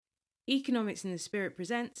Economics in the Spirit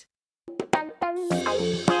presents.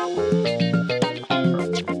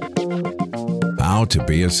 How to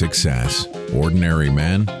be a success. Ordinary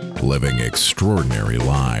men living extraordinary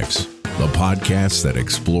lives. The podcast that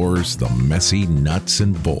explores the messy nuts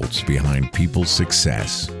and bolts behind people's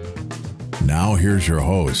success. Now here's your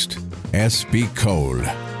host, S.B. Cole,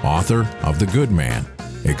 author of The Good Man,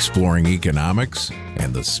 Exploring Economics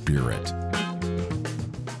and the Spirit.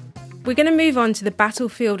 We're going to move on to the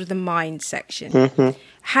battlefield of the mind section. Mm-hmm.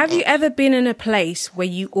 Have you ever been in a place where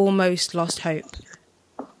you almost lost hope?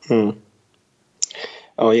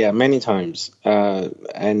 Oh, yeah, many times.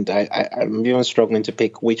 And I'm even struggling to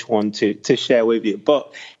pick which one to share with you.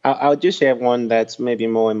 But I'll just share one that's maybe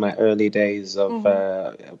more in my early days of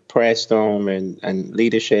prayer storm and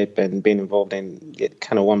leadership and being involved in it,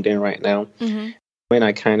 kind of what I'm doing right now. Mm-hmm. When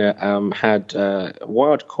I kind of had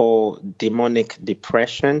what I'd call demonic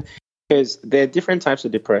depression. Because there are different types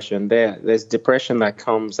of depression. There's depression that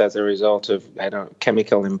comes as a result of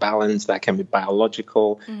chemical imbalance that can be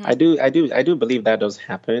biological. Mm-hmm. I do believe that does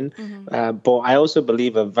happen. Mm-hmm. But I also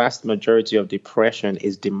believe a vast majority of depression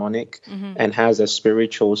is demonic and has a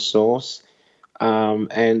spiritual source.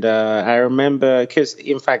 I remember, because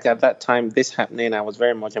in fact at that time this happening, I was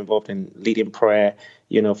very much involved in leading prayer,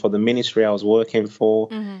 for the ministry I was working for.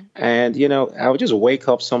 And, I would just wake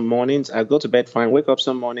up some mornings, I'd go to bed fine, wake up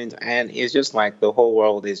some mornings, and it's just like the whole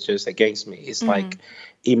world is just against me. It's like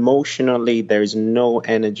emotionally, there is no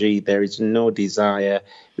energy, there is no desire.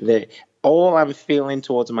 All I'm feeling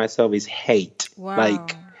towards myself is hate. Wow.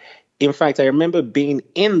 In fact, I remember being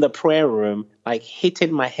in the prayer room, like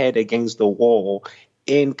hitting my head against the wall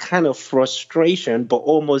in kind of frustration, but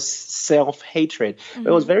almost self-hatred. It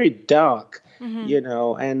was very dark,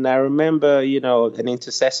 and I remember, an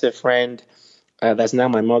intercessor friend that's now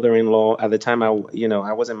my mother-in-law. At the time, I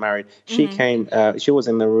wasn't married. She came, she was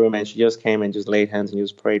in the room and she just came and just laid hands and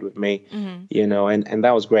just prayed with me, and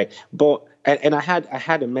that was great. But, and I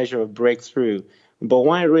had a measure of breakthrough. But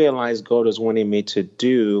what I realized God was wanting me to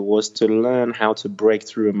do was to learn how to break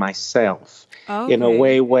through myself in a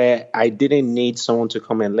way where I didn't need someone to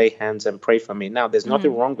come and lay hands and pray for me. Now, there's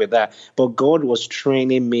nothing wrong with that. But God was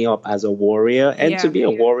training me up as a warrior. And to be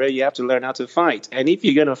a warrior, you have to learn how to fight. And if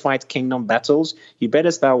you're going to fight kingdom battles, you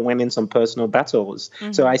better start winning some personal battles.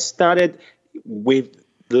 So I started with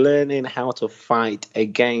learning how to fight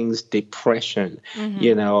against depression, and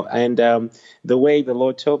the way the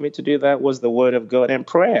Lord told me to do that was the word of God and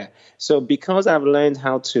prayer. So because I've learned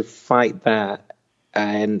how to fight that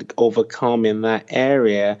and overcome in that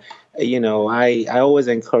area, I always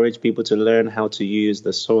encourage people to learn how to use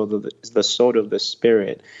the sword of the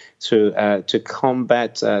Spirit to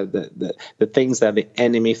combat the things that the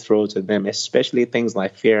enemy throws at them, especially things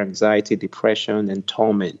like fear, anxiety, depression, and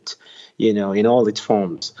torment. In all its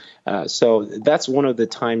forms. So that's one of the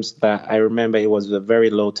times that I remember it was a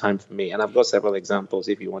very low time for me. And I've got several examples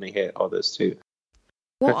if you want to hear others too.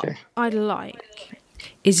 What I'd like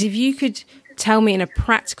is if you could tell me in a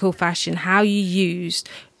practical fashion how you used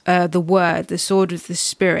the word, the sword of the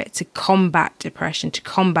Spirit, to combat depression, to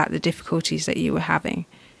combat the difficulties that you were having.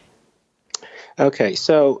 Okay,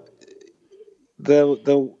 so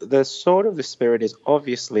the sword of the Spirit is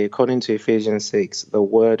obviously, according to Ephesians 6, the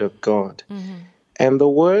word of God. And the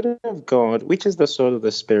word of God, which is the sword of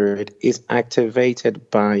the Spirit, is activated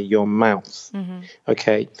by your mouth.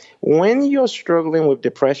 Okay? When you're struggling with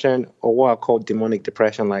depression, or what I call demonic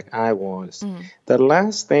depression like I was, the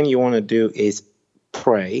last thing you want to do is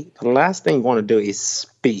pray. The last thing you want to do is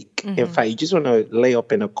speak. In fact, you just want to lay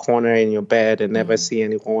up in a corner in your bed and never see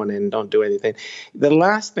anyone and don't do anything. The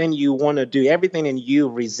last thing you want to do, everything in you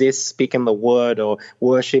resists speaking the word or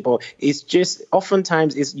worship, or it's just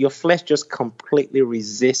oftentimes your flesh just completely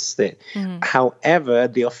resists it. However,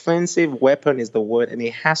 the offensive weapon is the word, and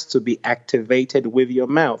it has to be activated with your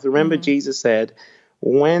mouth. Remember, Jesus said,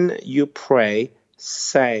 when you pray,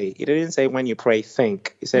 say. He didn't say when you pray,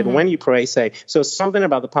 think. He said when you pray, say. So something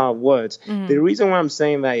about the power of words. The reason why I'm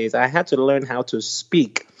saying that is I had to learn how to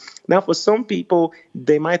speak. Now, for some people,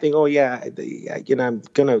 they might think, oh, yeah, I'm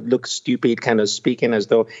going to look stupid kind of speaking as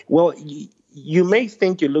though, well, you may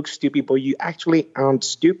think you look stupid, but you actually aren't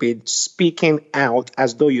stupid speaking out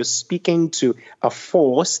as though you're speaking to a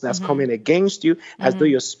force that's coming against you, as though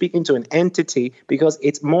you're speaking to an entity, because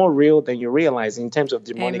it's more real than you realize in terms of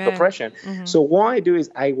demonic oppression. So what I do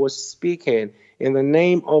is I was speaking In the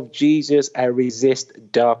name of Jesus, I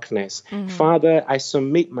resist darkness. Father, I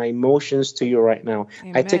submit my emotions to you right now.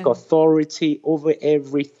 Amen. I take authority over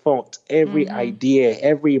every thought, every idea,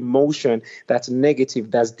 every emotion that's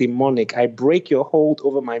negative, that's demonic. I break your hold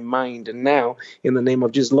over my mind now in the name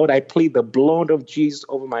of Jesus. Lord, I plead the blood of Jesus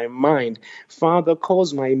over my mind. Father,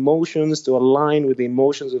 cause my emotions to align with the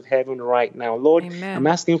emotions of heaven right now. Lord, Amen. I'm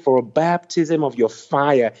asking for a baptism of your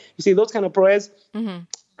fire. You see, those kind of prayers,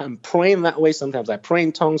 I'm praying that way. Sometimes I pray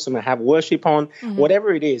in tongues, and I have worship on,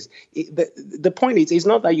 whatever it is. The point is, it's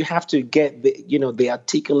not that you have to get the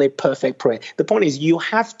articulate, perfect prayer. The point is, you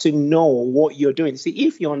have to know what you're doing. See,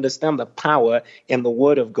 if you understand the power in the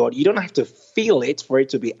Word of God, you don't have to feel it for it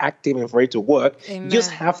to be active and for it to work. Amen. You just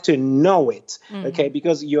have to know it, okay?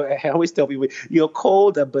 Because I always tell people, you're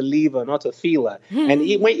called a believer, not a feeler. And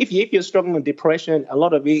if you're struggling with depression, a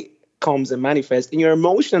lot of it comes and manifests in your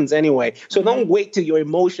emotions anyway. So don't wait till your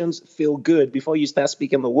emotions feel good before you start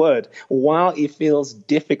speaking the word. While it feels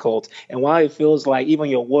difficult and while it feels like even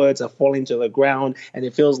your words are falling to the ground and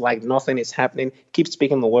it feels like nothing is happening, keep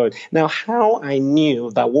speaking the word. Now, how I knew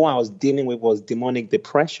that what I was dealing with was demonic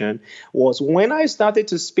depression was when I started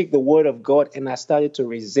to speak the word of God and I started to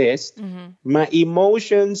resist, my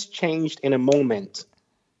emotions changed in a moment.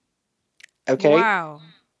 Okay? Wow.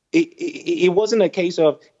 It wasn't a case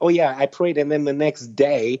of, oh yeah, I prayed and then the next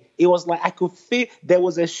day, it was like I could feel there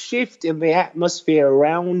was a shift in the atmosphere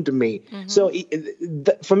around me. So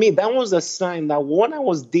for me, that was a sign that what I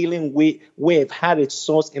was dealing with had its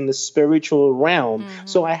source in the spiritual realm.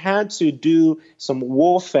 So I had to do some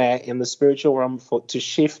warfare in the spiritual realm to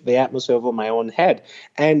shift the atmosphere over my own head.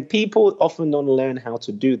 And people often don't learn how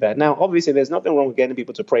to do that. Now, obviously, there's nothing wrong with getting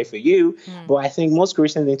people to pray for you, but I think most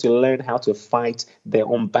Christians need to learn how to fight their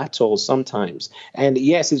own battles sometimes. And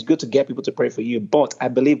yes, it's good to get people to pray for you, but I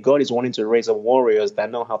believe God is wanting to raise up warriors that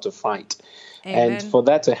know how to fight. Amen. And for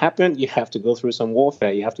that to happen, you have to go through some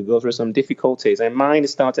warfare. You have to go through some difficulties. And mine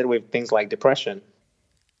started with things like depression.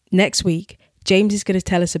 Next week, James is going to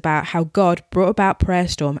tell us about how God brought about Prayer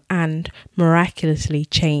Storm and miraculously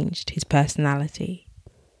changed his personality.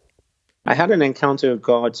 I had an encounter with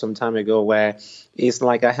God some time ago where it's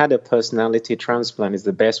like I had a personality transplant is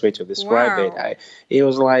the best way to describe it. It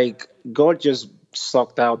was like God just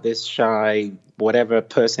sucked out this shy, whatever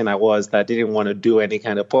person I was that didn't want to do any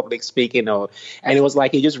kind of public speaking and it was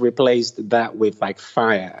like he just replaced that with like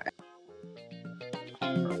fire.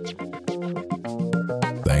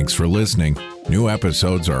 Thanks for listening. New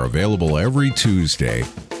episodes are available every Tuesday.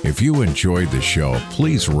 If you enjoyed the show,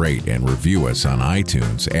 please rate and review us on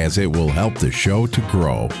iTunes as it will help the show to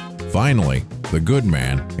grow. Finally, The Good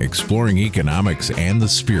Man, Exploring Economics and the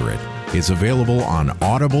Spirit, is available on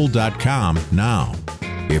audible.com now.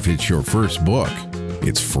 If it's your first book,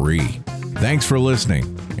 it's free. Thanks for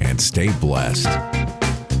listening and stay blessed.